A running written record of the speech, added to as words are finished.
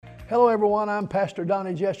Hello everyone, I'm Pastor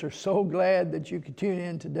Donnie Jester. So glad that you could tune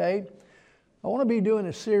in today. I want to be doing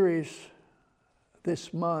a series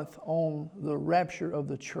this month on the rapture of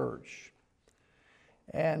the church.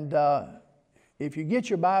 And if you get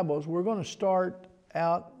your Bibles, we're going to start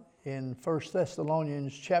out in 1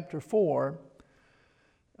 Thessalonians chapter 4,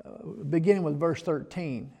 beginning with verse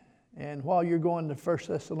 13. And while you're going to 1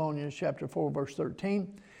 Thessalonians chapter 4, verse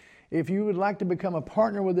 13, if you would like to become a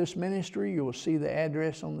partner with this ministry, you will see the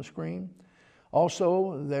address on the screen.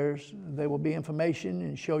 Also, there will be information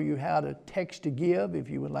and show you how to text to give. If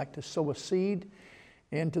you would like to sow a seed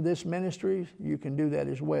into this ministry, you can do that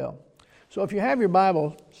as well. So if you have your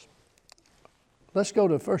Bible, let's go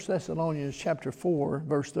to 1 Thessalonians chapter 4,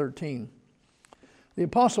 verse 13. The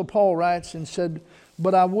Apostle Paul writes and said,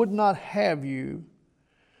 "But I would not have you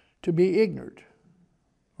to be ignorant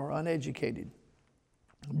or uneducated,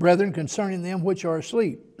 brethren, concerning them which are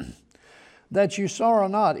asleep, that you sorrow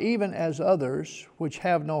not, even as others which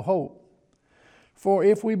have no hope. For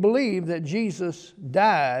if we believe that Jesus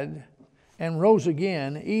died and rose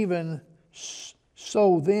again, even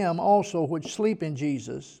so them also which sleep in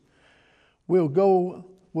Jesus will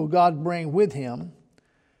God bring with him.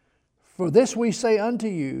 For this we say unto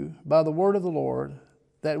you by the word of the Lord,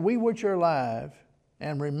 that we which are alive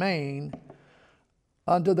and remain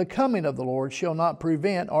unto the coming of the Lord shall not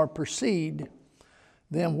prevent or precede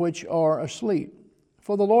them which are asleep.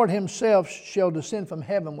 For the Lord himself shall descend from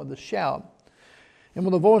heaven with a shout, and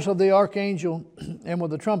with the voice of the archangel, and with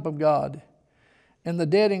the trump of God. And the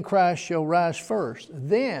dead in Christ shall rise first.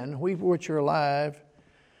 Then we which are alive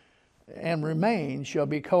and remain shall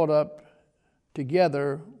be caught up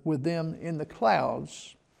together with them in the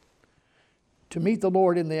clouds to meet the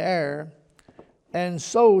Lord in the air, and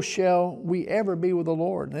so shall we ever be with the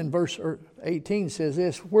Lord." And verse 18 says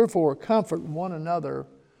this, "Wherefore comfort one another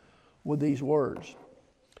with these words."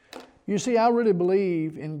 You see, I really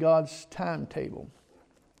believe in God's timetable.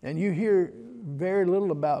 And you hear very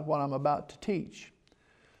little about what I'm about to teach.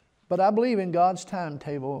 But I believe in God's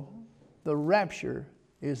timetable. The rapture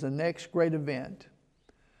is the next great event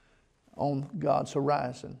on God's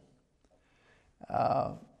horizon.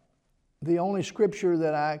 The only scripture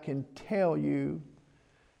that I can tell you,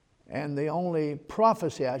 and the only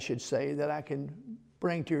prophecy, I should say, that I can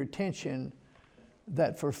bring to your attention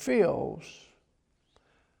that fulfills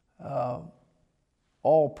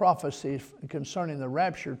all prophecies concerning the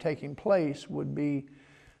rapture taking place would be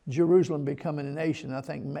Jerusalem becoming a nation. I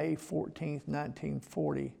think May 14th,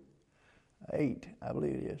 1948, I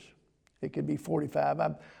believe it is. It could be 45.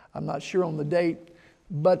 I'm not sure on the date.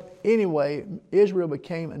 But anyway, Israel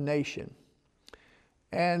became a nation.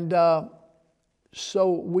 And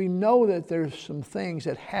so we know that there's some things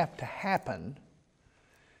that have to happen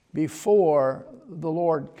before the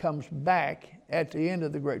Lord comes back at the end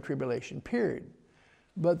of the Great Tribulation period.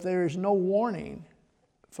 But there is no warning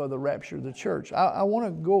for the rapture of the church. I want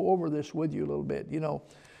to go over this with you a little bit,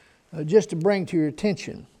 just to bring to your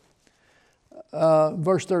attention.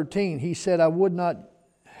 Verse 13, he said, "I would not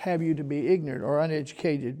have you to be ignorant or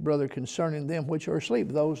uneducated, brother, concerning them which are asleep,"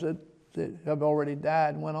 those that have already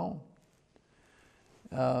died and went on.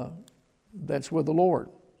 That's with the Lord.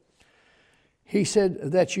 He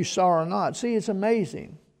said that you sorrow not. See, it's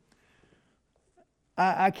amazing.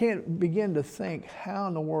 I can't begin to think how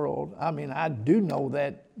in the world, I do know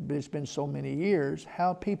that, but it's been so many years,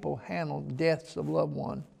 how people handle deaths of loved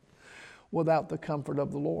ones without the comfort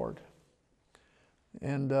of the Lord.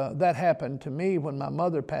 And that happened to me when my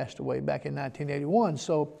mother passed away back in 1981.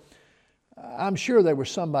 So I'm sure there was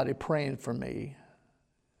somebody praying for me.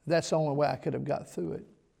 That's the only way I could have got through it.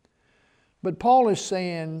 But Paul is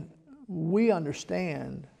saying we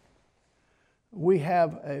understand, we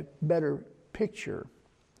have a better picture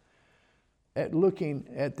at looking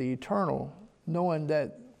at the eternal, knowing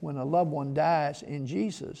that when a loved one dies in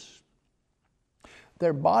Jesus,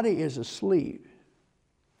 their body is asleep,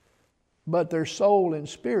 but their soul and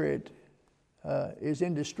spirit is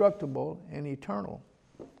indestructible and eternal.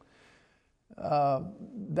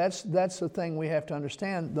 That's the thing we have to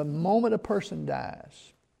understand. The moment a person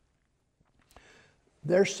dies,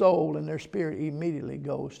 their soul and their spirit immediately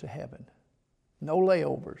goes to heaven. No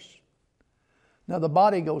layovers. Now the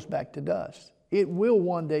body goes back to dust. It will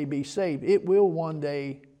one day be saved. It will one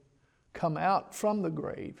day come out from the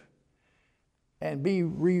grave and be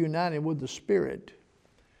reunited with the spirit.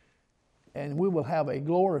 And we will have a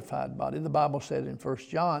glorified body. The Bible said in 1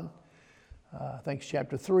 John, I think it's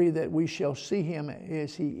chapter 3, that we shall see him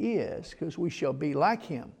as he is, because we shall be like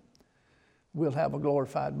him. We'll have a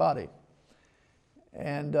glorified body.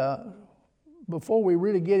 And before we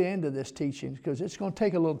really get into this teaching, because it's going to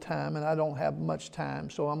take a little time and I don't have much time,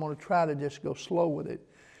 so I'm going to try to just go slow with it.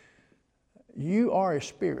 You are a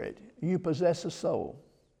spirit. You possess a soul.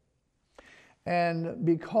 And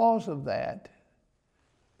because of that,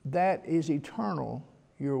 that is eternal.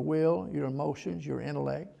 Your will, your emotions, your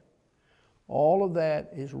intellect, all of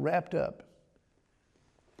that is wrapped up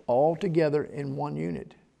all together in one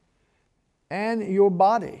unit. And your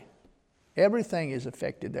body, everything is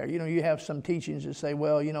affected there. You know, you have some teachings that say,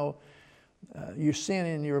 well, you know, you sin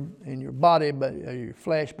in your body, but your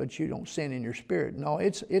flesh, but you don't sin in your spirit. No,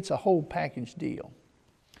 it's a whole package deal.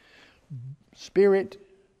 Spirit,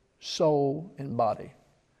 soul, and body.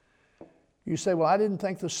 You say, well, I didn't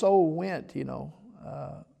think the soul went,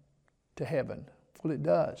 to heaven. Well, it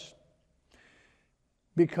does.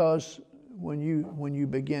 Because when you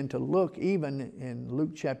begin to look, even in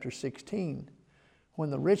Luke chapter 16, when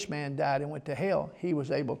the rich man died and went to hell, he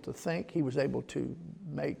was able to think, he was able to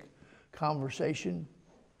make conversation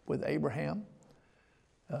with Abraham.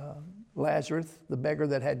 Lazarus, the beggar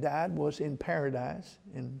that had died, was in paradise,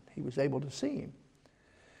 and he was able to see him.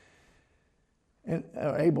 And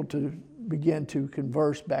able to begin to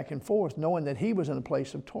converse back and forth, knowing that he was in a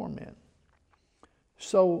place of torment.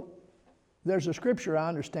 So there's a scripture I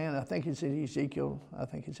understand, I think it's in Ezekiel, I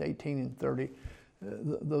think it's 18 and 30.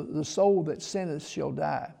 The soul that sinneth shall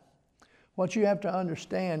die. What you have to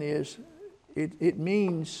understand is it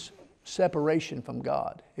means separation from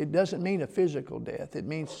God. It doesn't mean a physical death. It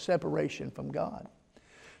means separation from God.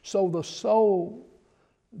 So the soul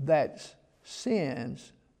that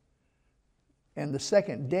sins, and the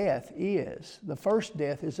second death is, the first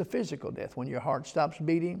death is a physical death, when your heart stops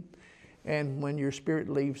beating and when your spirit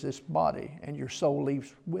leaves this body and your soul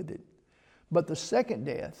leaves with it. But the second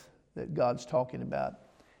death that God's talking about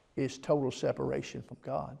is total separation from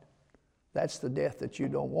God. That's the death that you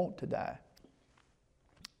don't want to die.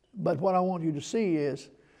 But what I want you to see is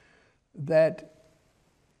that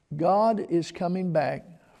God is coming back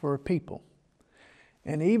for a people.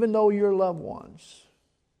 And even though your loved ones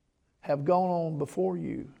have gone on before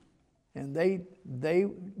you and they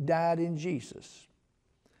died in Jesus,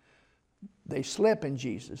 they slept in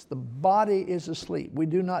Jesus, the body is asleep. We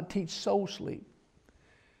do not teach soul sleep.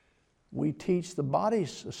 We teach the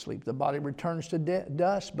body's asleep. The body returns to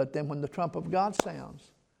dust, but then when the trump of God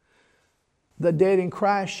sounds, the dead in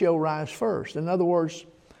Christ shall rise first. In other words,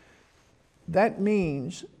 that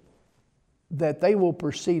means that they will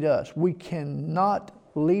precede us. We cannot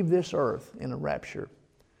leave this earth in a rapture,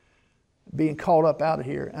 being called up out of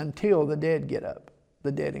here, until the dead get up,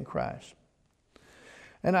 the dead in Christ.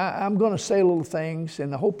 And I'm going to say little things,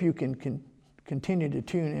 and I hope you can continue to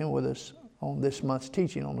tune in with us on this month's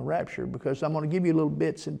teaching on the rapture, because I'm going to give you little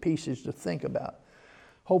bits and pieces to think about,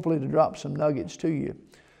 hopefully to drop some nuggets to you.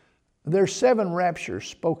 There's 7 raptures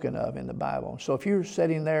spoken of in the Bible. So if you're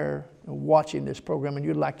sitting there watching this program and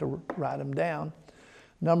you'd like to write them down,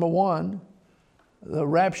 number 1, the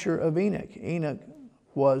rapture of Enoch. Enoch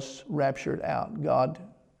was raptured out. God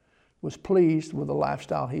was pleased with the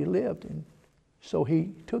lifestyle he lived, and so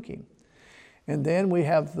he took him. And then we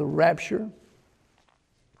have the rapture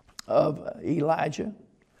of Elijah,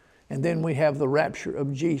 and then we have the rapture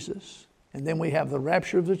of Jesus, and then we have the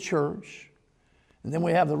rapture of the church, and then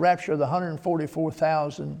we have the rapture of the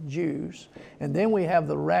 144,000 Jews, and then we have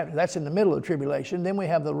the rapture, that's in the middle of the tribulation, then we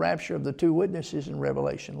have the rapture of the 2 witnesses in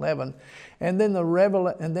Revelation 11, and then the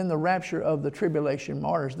rapture of the tribulation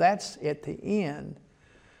martyrs. That's at the end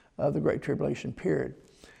of the Great Tribulation period.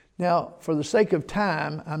 Now, for the sake of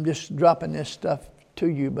time, I'm just dropping this stuff to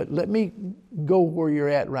you, but let me go where you're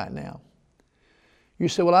at right now. You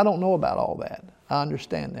say, well, I don't know about all that. I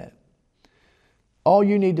understand that. All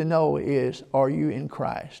you need to know is, are you in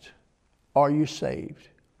Christ? Are you saved?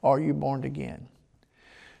 Are you born again?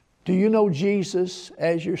 Do you know Jesus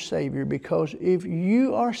as your Savior? Because if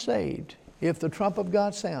you are saved, if the trump of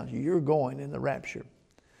God sounds, you're going in the rapture.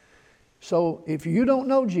 So if you don't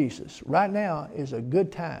know Jesus, right now is a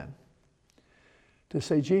good time to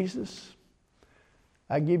say, Jesus,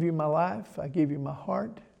 I give you my life. I give you my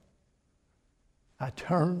heart. I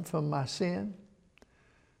turn from my sin.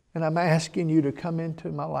 And I'm asking you to come into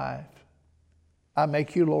my life. I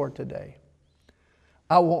make you Lord today.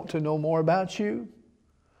 I want to know more about you.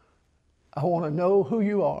 I want to know who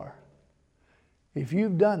you are. If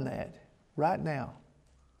you've done that right now,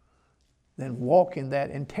 then walk in that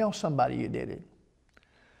and tell somebody you did it.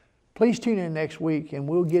 Please tune in next week and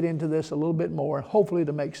we'll get into this a little bit more, hopefully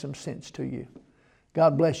to make some sense to you.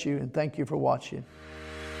 God bless you and thank you for watching.